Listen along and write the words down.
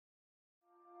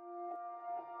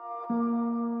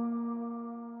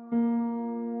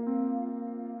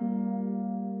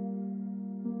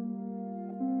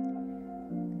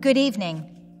Good evening,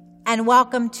 and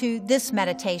welcome to this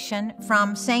meditation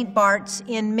from St. Bart's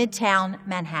in Midtown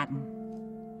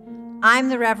Manhattan. I'm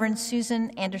the Reverend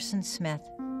Susan Anderson Smith,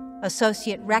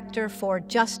 Associate Rector for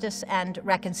Justice and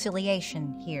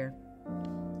Reconciliation here.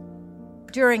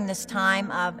 During this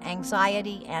time of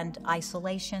anxiety and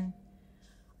isolation,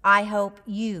 I hope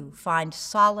you find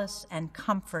solace and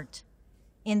comfort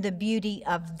in the beauty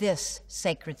of this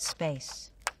sacred space.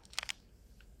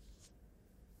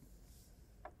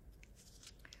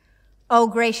 O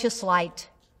gracious light,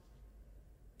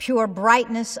 pure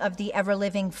brightness of the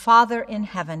ever-living Father in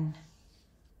heaven,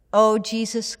 O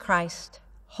Jesus Christ,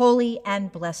 holy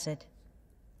and blessed,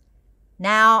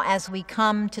 now as we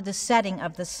come to the setting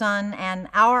of the sun and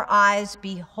our eyes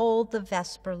behold the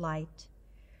vesper light,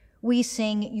 we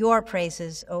sing your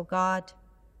praises, O God,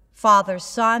 Father,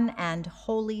 Son, and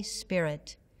Holy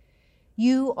Spirit.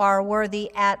 You are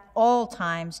worthy at all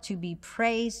times to be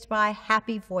praised by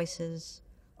happy voices,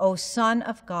 O Son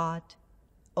of God,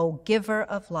 O Giver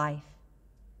of life,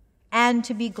 and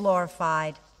to be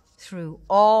glorified through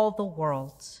all the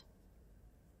worlds.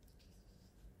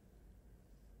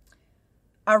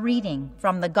 A reading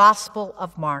from the Gospel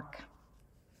of Mark.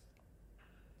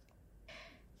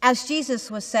 As Jesus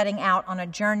was setting out on a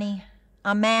journey,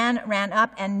 a man ran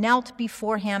up and knelt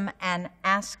before him and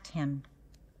asked him,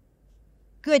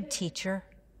 "Good teacher,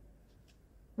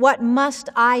 what must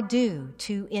I do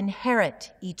to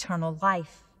inherit eternal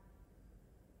life?"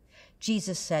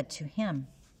 Jesus said to him,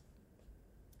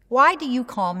 "Why do you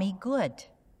call me good?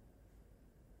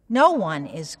 No one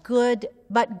is good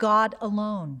but God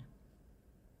alone.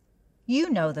 You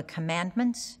know the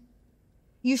commandments.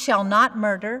 You shall not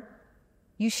murder.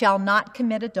 You shall not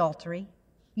commit adultery.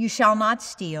 You shall not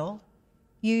steal.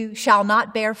 You shall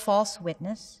not bear false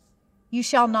witness. You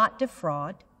shall not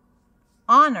defraud.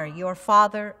 Honor your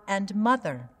father and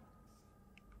mother."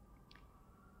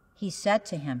 He said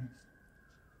to him,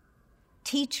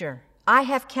 "Teacher, I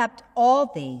have kept all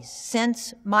these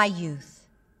since my youth."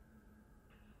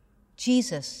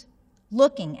 Jesus,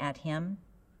 looking at him,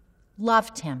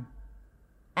 loved him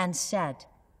and said,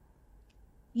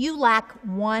 "You lack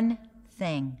one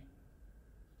thing.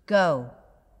 Go,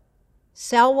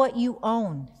 sell what you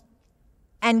own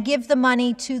and give the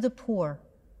money to the poor,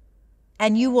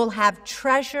 and you will have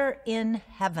treasure in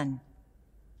heaven.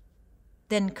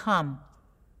 Then come,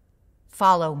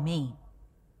 follow me."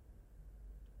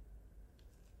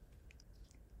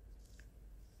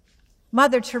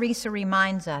 Mother Teresa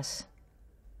reminds us,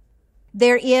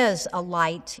 there is a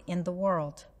light in the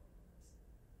world,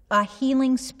 a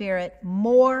healing spirit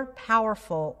more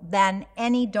powerful than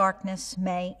any darkness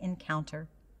may encounter.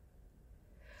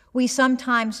 We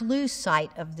sometimes lose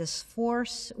sight of this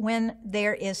force when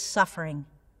there is suffering,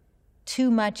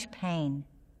 too much pain.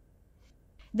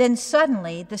 Then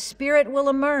suddenly the Spirit will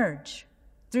emerge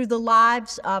through the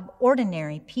lives of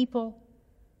ordinary people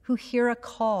who hear a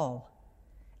call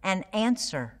and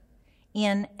answer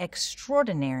in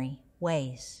extraordinary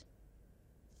ways.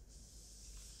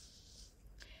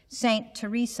 Saint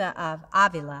Teresa of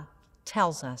Avila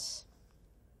tells us,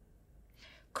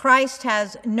 "Christ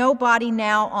has no body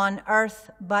now on earth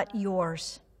but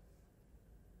yours.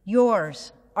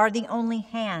 Yours are the only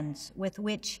hands with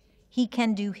which he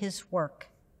can do his work.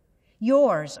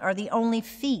 Yours are the only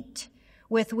feet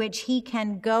with which he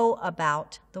can go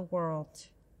about the world.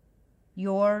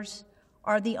 Yours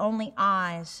are the only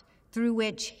eyes through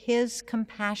which his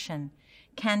compassion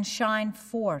can shine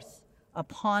forth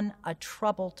upon a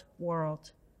troubled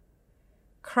world.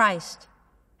 Christ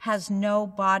has no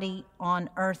body on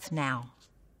earth now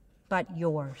but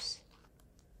yours.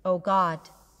 O God,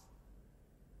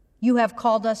 you have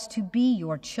called us to be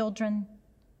your children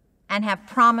and have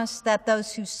promised that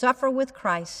those who suffer with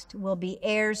Christ will be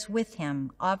heirs with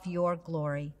him of your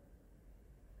glory.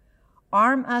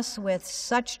 Arm us with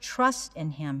such trust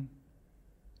in him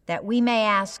that we may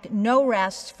ask no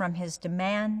rest from his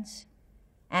demands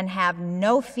and have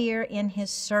no fear in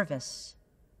his service.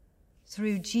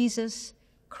 Through Jesus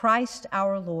Christ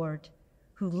our Lord,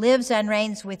 who lives and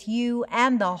reigns with you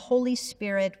and the Holy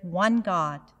Spirit, one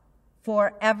God,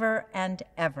 forever and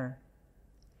ever.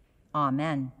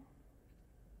 Amen."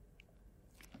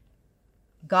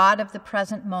 God of the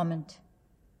present moment,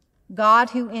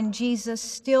 God who in Jesus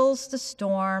stills the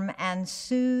storm and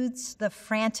soothes the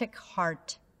frantic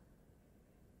heart,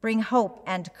 bring hope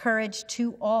and courage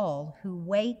to all who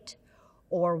wait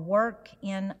or work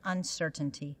in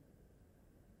uncertainty.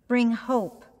 Bring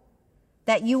hope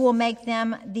that you will make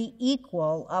them the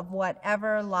equal of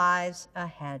whatever lies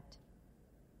ahead.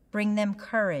 Bring them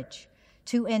courage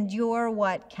to endure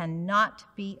what cannot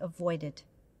be avoided.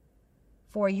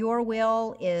 For your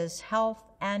will is health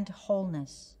and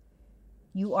wholeness.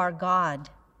 You are God,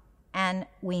 and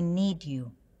we need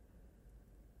you.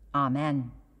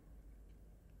 Amen.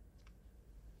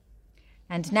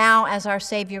 And now, as our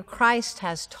Savior Christ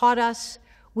has taught us,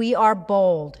 we are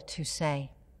bold to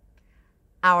say,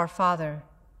 Our Father,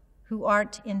 who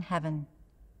art in heaven,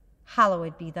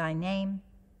 hallowed be thy name.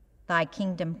 Thy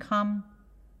kingdom come,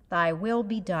 thy will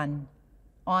be done,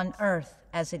 on earth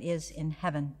as it is in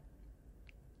heaven.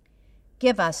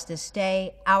 Give us this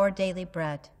day our daily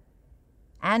bread,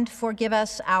 and forgive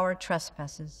us our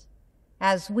trespasses,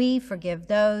 as we forgive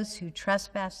those who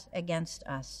trespass against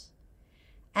us.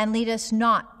 And lead us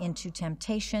not into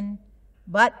temptation,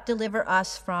 but deliver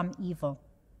us from evil.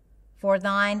 For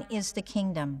thine is the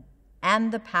kingdom,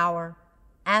 and the power,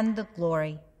 and the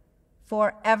glory,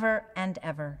 forever and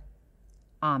ever.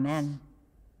 Amen.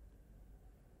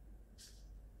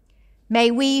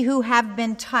 May we who have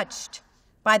been touched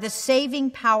by the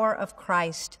saving power of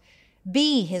Christ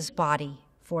be his body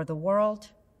for the world,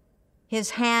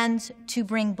 his hands to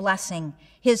bring blessing,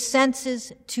 his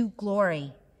senses to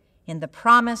glory, in the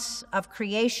promise of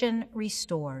creation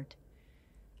restored,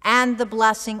 and the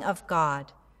blessing of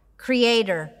God,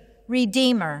 Creator,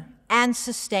 Redeemer, and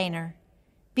Sustainer,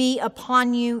 be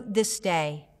upon you this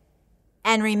day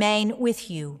and remain with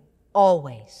you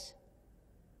always.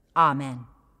 Amen.